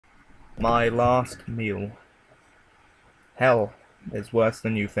My last meal. Hell is worse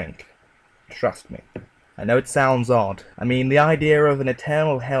than you think. Trust me. I know it sounds odd. I mean, the idea of an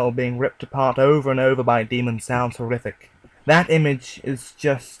eternal hell being ripped apart over and over by demons sounds horrific. That image is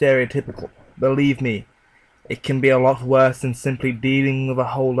just stereotypical. Believe me, it can be a lot worse than simply dealing with a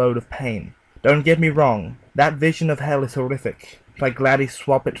whole load of pain. Don't get me wrong, that vision of hell is horrific, but I'd gladly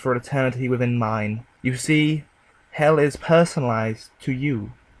swap it for eternity within mine. You see, hell is personalized to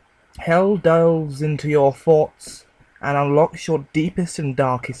you. Hell delves into your thoughts and unlocks your deepest and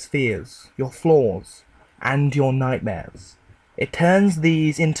darkest fears, your flaws, and your nightmares. It turns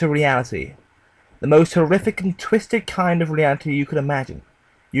these into reality, the most horrific and twisted kind of reality you could imagine.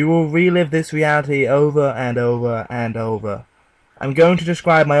 You will relive this reality over and over and over. I'm going to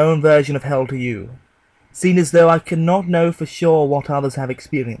describe my own version of hell to you, seen as though I cannot know for sure what others have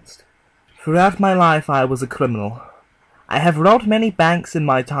experienced. Throughout my life I was a criminal. I have robbed many banks in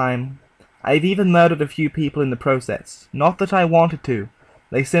my time. I have even murdered a few people in the process. Not that I wanted to,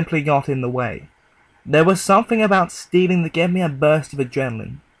 they simply got in the way. There was something about stealing that gave me a burst of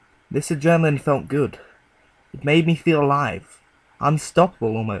adrenaline. This adrenaline felt good. It made me feel alive.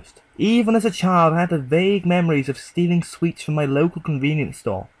 Unstoppable almost. Even as a child I had the vague memories of stealing sweets from my local convenience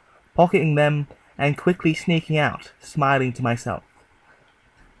store, pocketing them and quickly sneaking out, smiling to myself.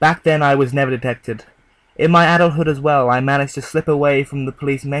 Back then I was never detected. In my adulthood as well, I managed to slip away from the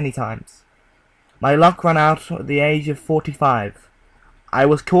police many times. My luck ran out at the age of 45. I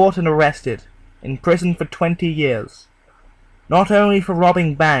was caught and arrested, in prison for 20 years. Not only for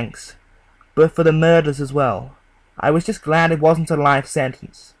robbing banks, but for the murders as well. I was just glad it wasn't a life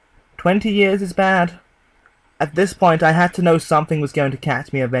sentence. 20 years is bad. At this point I had to know something was going to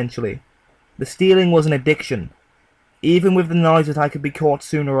catch me eventually. The stealing was an addiction. Even with the knowledge that I could be caught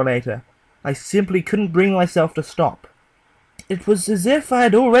sooner or later, I simply couldn't bring myself to stop. It was as if I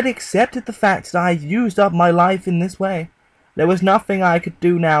had already accepted the fact that I had used up my life in this way. There was nothing I could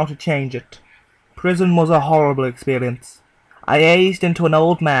do now to change it. Prison was a horrible experience. I aged into an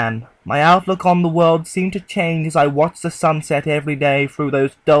old man. My outlook on the world seemed to change as I watched the sunset every day through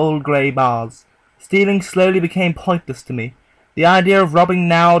those dull grey bars. Stealing slowly became pointless to me. The idea of robbing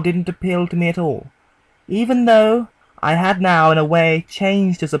now didn't appeal to me at all. Even though I had now, in a way,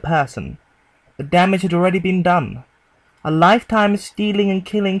 changed as a person. The damage had already been done. A lifetime of stealing and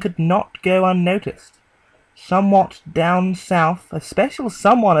killing could not go unnoticed. Somewhat down south, a special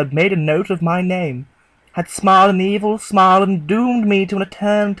someone had made a note of my name, had smiled an evil smile and doomed me to an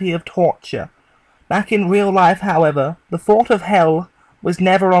eternity of torture. Back in real life, however, the thought of hell was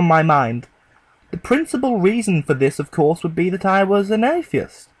never on my mind. The principal reason for this, of course, would be that I was an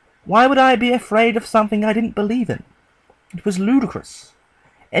atheist. Why would I be afraid of something I didn't believe in? It was ludicrous.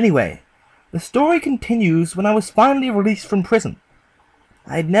 Anyway, the story continues when I was finally released from prison.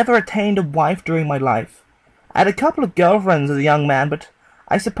 I had never attained a wife during my life. I had a couple of girlfriends as a young man, but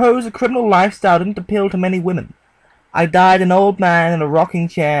I suppose a criminal lifestyle didn't appeal to many women. I died an old man in a rocking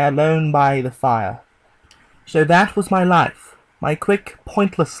chair alone by the fire. So that was my life, my quick,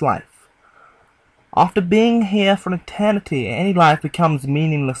 pointless life. After being here for an eternity, any life becomes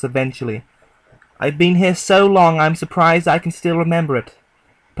meaningless eventually. I've been here so long I'm surprised I can still remember it.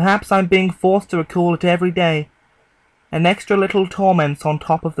 Perhaps I'm being forced to recall it every day. An extra little torment on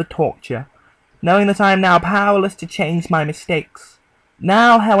top of the torture, knowing that I am now powerless to change my mistakes.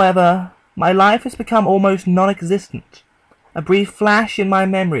 Now, however, my life has become almost non-existent. A brief flash in my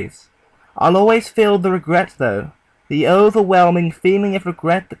memories. I'll always feel the regret, though. The overwhelming feeling of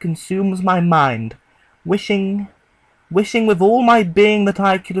regret that consumes my mind. Wishing with all my being that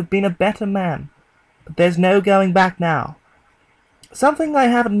I could have been a better man. But there's no going back now. Something I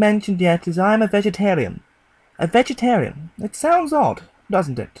haven't mentioned yet is I'm a vegetarian. A vegetarian. It sounds odd,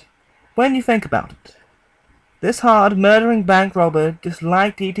 doesn't it? When you think about it. This hard, murdering bank robber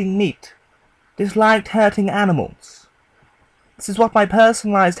disliked eating meat. Disliked hurting animals. This is what my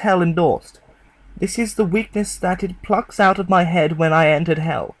personalized hell endorsed. This is the weakness that it plucks out of my head when I entered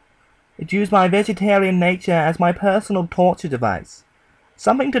hell. It used my vegetarian nature as my personal torture device.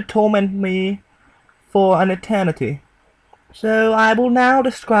 Something to torment me for an eternity. So I will now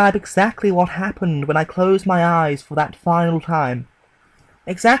describe exactly what happened when I closed my eyes for that final time.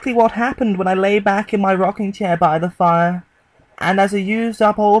 Exactly what happened when I lay back in my rocking chair by the fire, and as a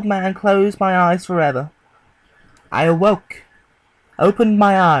used-up old man closed my eyes forever. I awoke, opened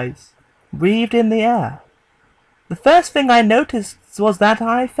my eyes, breathed in the air. The first thing I noticed was that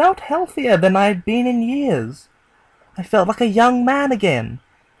I felt healthier than I had been in years. I felt like a young man again,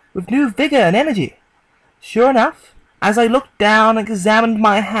 with new vigor and energy. Sure enough, as I looked down and examined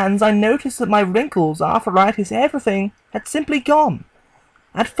my hands, I noticed that my wrinkles, arthritis, everything had simply gone.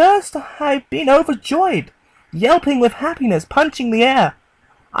 At first I'd been overjoyed, yelping with happiness, punching the air.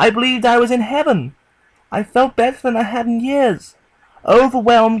 I believed I was in heaven. I felt better than I had in years,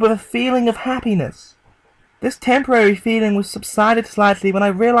 overwhelmed with a feeling of happiness. This temporary feeling was subsided slightly when I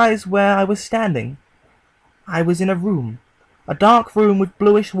realized where I was standing. I was in a room, a dark room with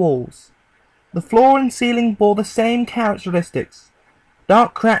bluish walls. The floor and ceiling bore the same characteristics.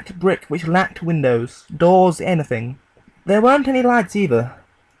 Dark cracked brick which lacked windows, doors, anything. There weren't any lights either,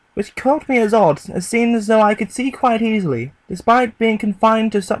 which caught me as odd, as seemed as though I could see quite easily, despite being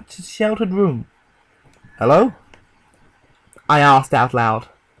confined to such a sheltered room. "Hello?" I asked out loud.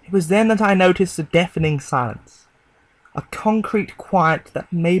 It was then that I noticed a deafening silence, a concrete quiet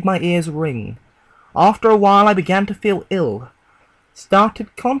that made my ears ring. After a while I began to feel ill,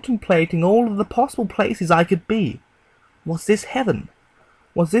 started contemplating all of the possible places I could be. Was this heaven?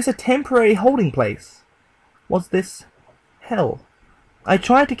 Was this a temporary holding place? Was this hell? I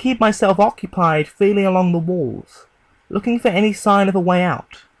tried to keep myself occupied, feeling along the walls, looking for any sign of a way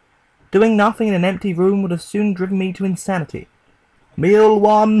out. Doing nothing in an empty room would have soon driven me to insanity. "Meal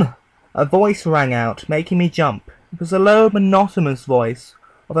one!" A voice rang out, making me jump. It was a low, monotonous voice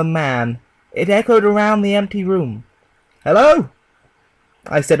of a man. It echoed around the empty room. "Hello?"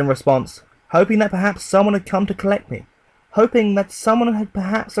 I said in response, hoping that perhaps someone had come to collect me, hoping that someone had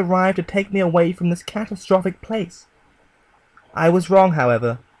perhaps arrived to take me away from this catastrophic place. I was wrong,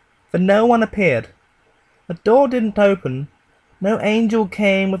 however, for no one appeared. The door didn't open. No angel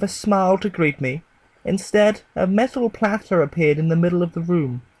came with a smile to greet me. Instead, a metal platter appeared in the middle of the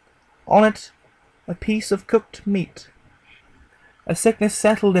room. On it, a piece of cooked meat. A sickness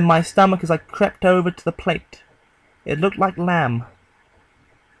settled in my stomach as I crept over to the plate. It looked like lamb.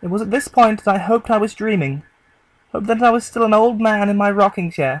 It was at this point that I hoped I was dreaming, hoped that I was still an old man in my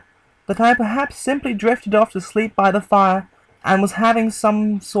rocking chair, that I perhaps simply drifted off to sleep by the fire and was having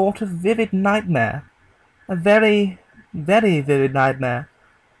some sort of vivid nightmare. A very, very vivid nightmare.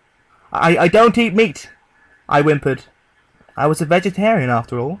 I don't eat meat," I whimpered. I was a vegetarian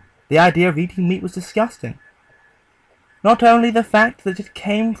after all. The idea of eating meat was disgusting. Not only the fact that it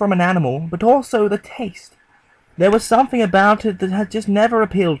came from an animal, but also the taste. There was something about it that had just never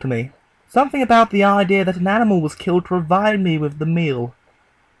appealed to me. Something about the idea that an animal was killed to provide me with the meal.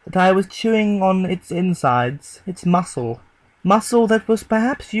 That I was chewing on its insides, its muscle. Muscle that was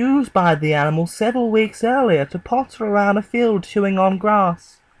perhaps used by the animal several weeks earlier to potter around a field chewing on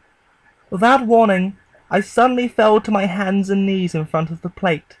grass. Without warning, I suddenly fell to my hands and knees in front of the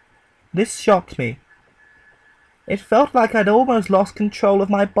plate. This shocked me. It felt like I'd almost lost control of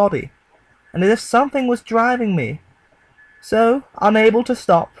my body, and as if something was driving me. So, unable to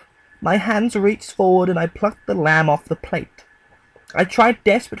stop, my hands reached forward and I plucked the lamb off the plate. I tried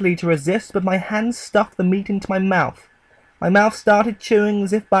desperately to resist, but my hands stuck the meat into my mouth. My mouth started chewing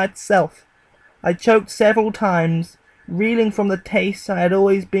as if by itself. I choked several times, reeling from the taste I had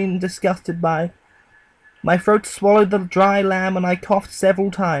always been disgusted by. My throat swallowed the dry lamb and I coughed several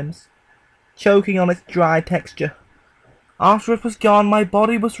times, choking on its dry texture. After it was gone, my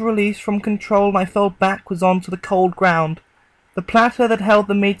body was released from control and I fell backwards onto the cold ground. The platter that held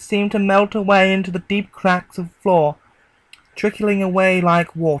the meat seemed to melt away into the deep cracks of the floor, trickling away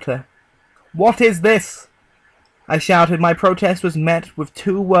like water. "What is this?" I shouted. My protest was met with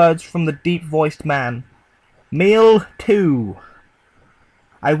 2 words from the deep-voiced man. "Meal 2.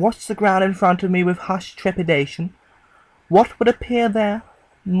 I watched the ground in front of me with hushed trepidation. What would appear there?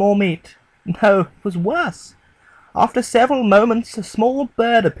 More meat. No, it was worse. After several moments, a small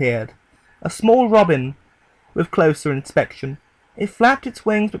bird appeared. A small robin, with closer inspection. It flapped its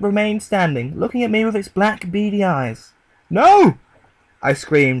wings but remained standing, looking at me with its black, beady eyes. "No!" I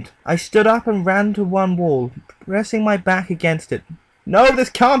screamed. I stood up and ran to one wall, pressing my back against it. "No, this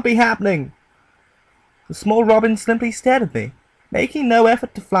can't be happening!" The small robin simply stared at me, making no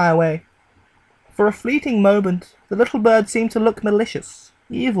effort to fly away. For a fleeting moment, the little bird seemed to look malicious,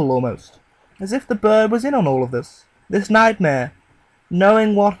 evil almost, as if the bird was in on all of this nightmare,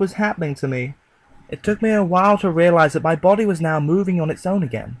 knowing what was happening to me. It took me a while to realize that my body was now moving on its own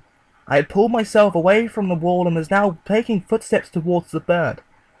again. I had pulled myself away from the wall and was now taking footsteps towards the bird.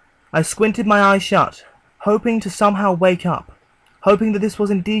 I squinted my eyes shut, hoping to somehow wake up, hoping that this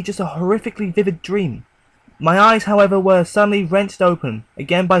was indeed just a horrifically vivid dream. My eyes, however, were suddenly wrenched open,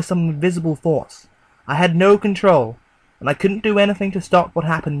 again by some invisible force. I had no control, and I couldn't do anything to stop what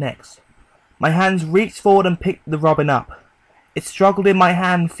happened next. My hands reached forward and picked the robin up. It struggled in my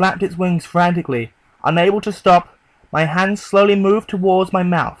hand, flapped its wings frantically. Unable to stop, my hands slowly moved towards my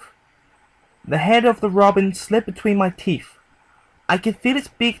mouth. The head of the robin slipped between my teeth. I could feel its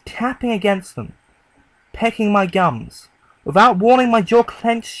beak tapping against them, pecking my gums. Without warning, my jaw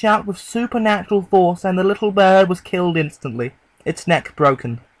clenched shut with supernatural force, and the little bird was killed instantly, its neck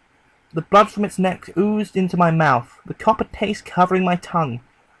broken. The blood from its neck oozed into my mouth, the copper taste covering my tongue.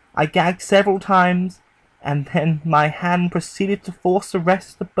 I gagged several times, and then my hand proceeded to force the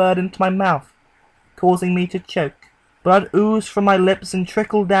rest of the bird into my mouth, causing me to choke. Blood oozed from my lips and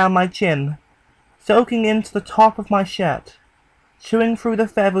trickled down my chin, soaking into the top of my shirt. Chewing through the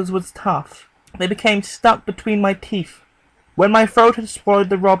feathers was tough. They became stuck between my teeth. When my throat had swallowed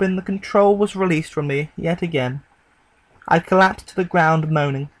the robin, the control was released from me, yet again. I collapsed to the ground,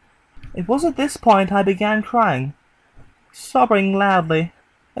 moaning. It was at this point I began crying, sobbing loudly,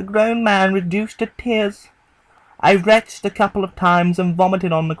 a grown man reduced to tears. I retched a couple of times and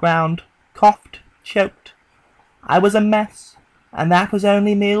vomited on the ground, coughed, choked. I was a mess, and that was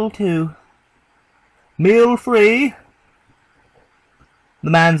only meal 2. Meal 3! The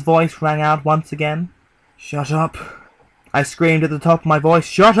man's voice rang out once again. Shut up! I screamed at the top of my voice.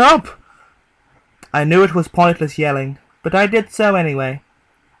 Shut up! I knew it was pointless yelling, but I did so anyway.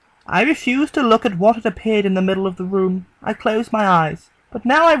 I refused to look at what had appeared in the middle of the room. I closed my eyes, but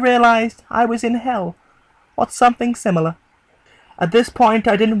now I realized I was in hell, or something similar. At this point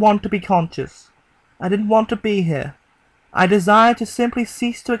I didn't want to be conscious. I didn't want to be here. I desired to simply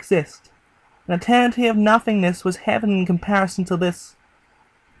cease to exist. An eternity of nothingness was heaven in comparison to this.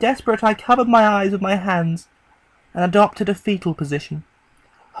 Desperate, I covered my eyes with my hands and adopted a fetal position,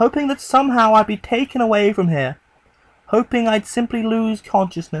 hoping that somehow I'd be taken away from here, hoping I'd simply lose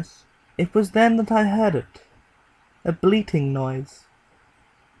consciousness. It was then that I heard it, a bleating noise.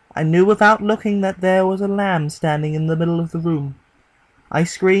 I knew without looking that there was a lamb standing in the middle of the room. I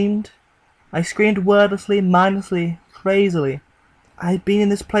screamed wordlessly, mindlessly, crazily. I had been in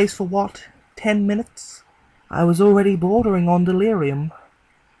this place for what, 10 minutes? I was already bordering on delirium.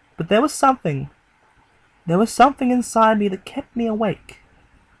 But there was something inside me that kept me awake,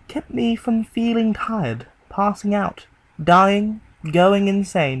 kept me from feeling tired, passing out, dying, going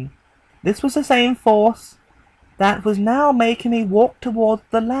insane. This was the same force that was now making me walk towards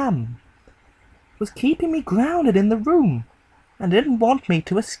the lamb. It was keeping me grounded in the room, and didn't want me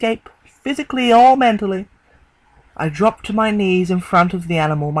to escape, physically or mentally. I dropped to my knees in front of the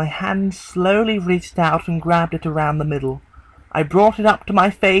animal. My hand slowly reached out and grabbed it around the middle. I brought it up to my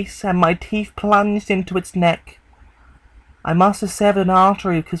face, and my teeth plunged into its neck. I must have severed an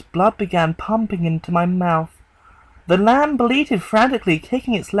artery, because blood began pumping into my mouth. The lamb bleated frantically,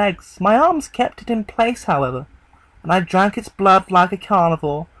 kicking its legs. My arms kept it in place, however, and I drank its blood like a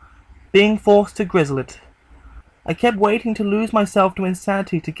carnivore, being forced to grizzle it. I kept waiting to lose myself to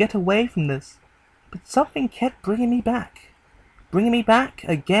insanity, to get away from this, but something kept bringing me back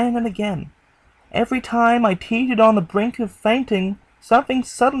again and again. Every time I teetered on the brink of fainting, something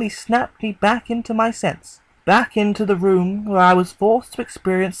suddenly snapped me back into my sense, back into the room where I was forced to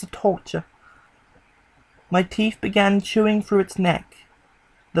experience the torture. My teeth began chewing through its neck.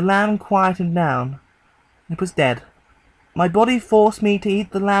 The lamb quieted down. It was dead. My body forced me to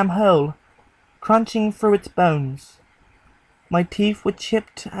eat the lamb whole, crunching through its bones. My teeth were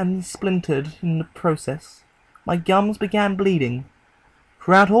chipped and splintered in the process. My gums began bleeding.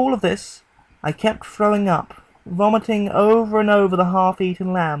 Throughout all of this, I kept throwing up, vomiting over and over the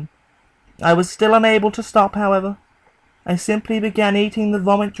half-eaten lamb. I was still unable to stop, however. I simply began eating the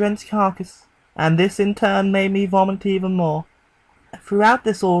vomit-drenched carcass, and this in turn made me vomit even more. Throughout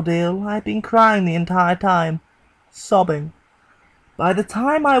this ordeal, I had been crying the entire time, sobbing. By the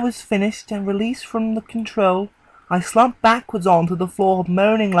time I was finished and released from the control, I slumped backwards onto the floor,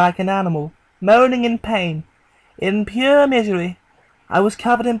 moaning like an animal, moaning in pain, in pure misery. I was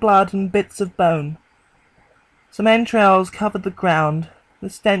covered in blood and bits of bone. Some entrails covered the ground. The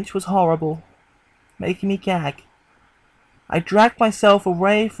stench was horrible, making me gag. I dragged myself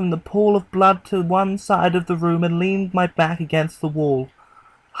away from the pool of blood to one side of the room and leaned my back against the wall.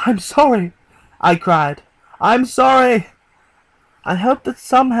 "I'm sorry," I cried. "I'm sorry." I hoped that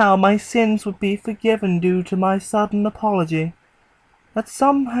somehow my sins would be forgiven due to my sudden apology. That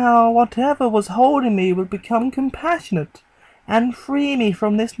somehow whatever was holding me would become compassionate and free me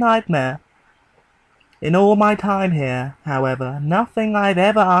from this nightmare. In all my time here, however, nothing I've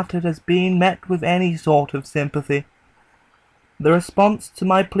ever uttered has been met with any sort of sympathy. The response to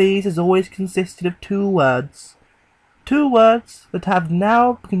my pleas has always consisted of 2 words. 2 words that have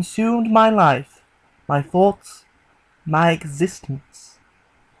now consumed my life, my thoughts, my existence.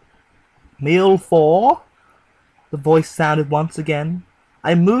 "Meal 4?" The voice sounded once again.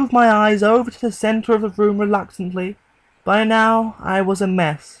 I moved my eyes over to the center of the room reluctantly. By now I was a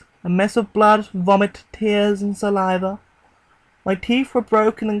mess of blood, vomit, tears, and saliva. My teeth were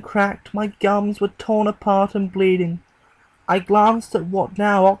broken and cracked, my gums were torn apart and bleeding. I glanced at what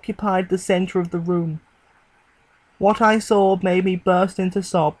now occupied the center of the room. What I saw made me burst into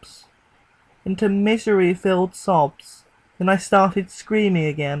sobs, into misery-filled sobs. Then I started screaming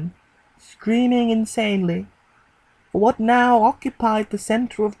again, screaming insanely. For what now occupied the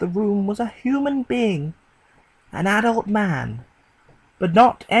center of the room was a human being, an adult man. But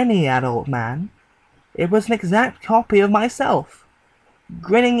not any adult man. It was an exact copy of myself,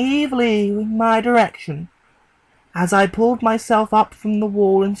 grinning evilly in my direction. As I pulled myself up from the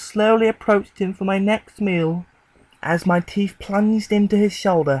wall and slowly approached him for my next meal, as my teeth plunged into his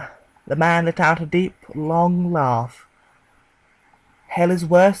shoulder, the man let out a deep, long laugh. Hell is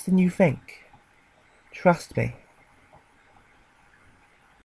worse than you think. Trust me.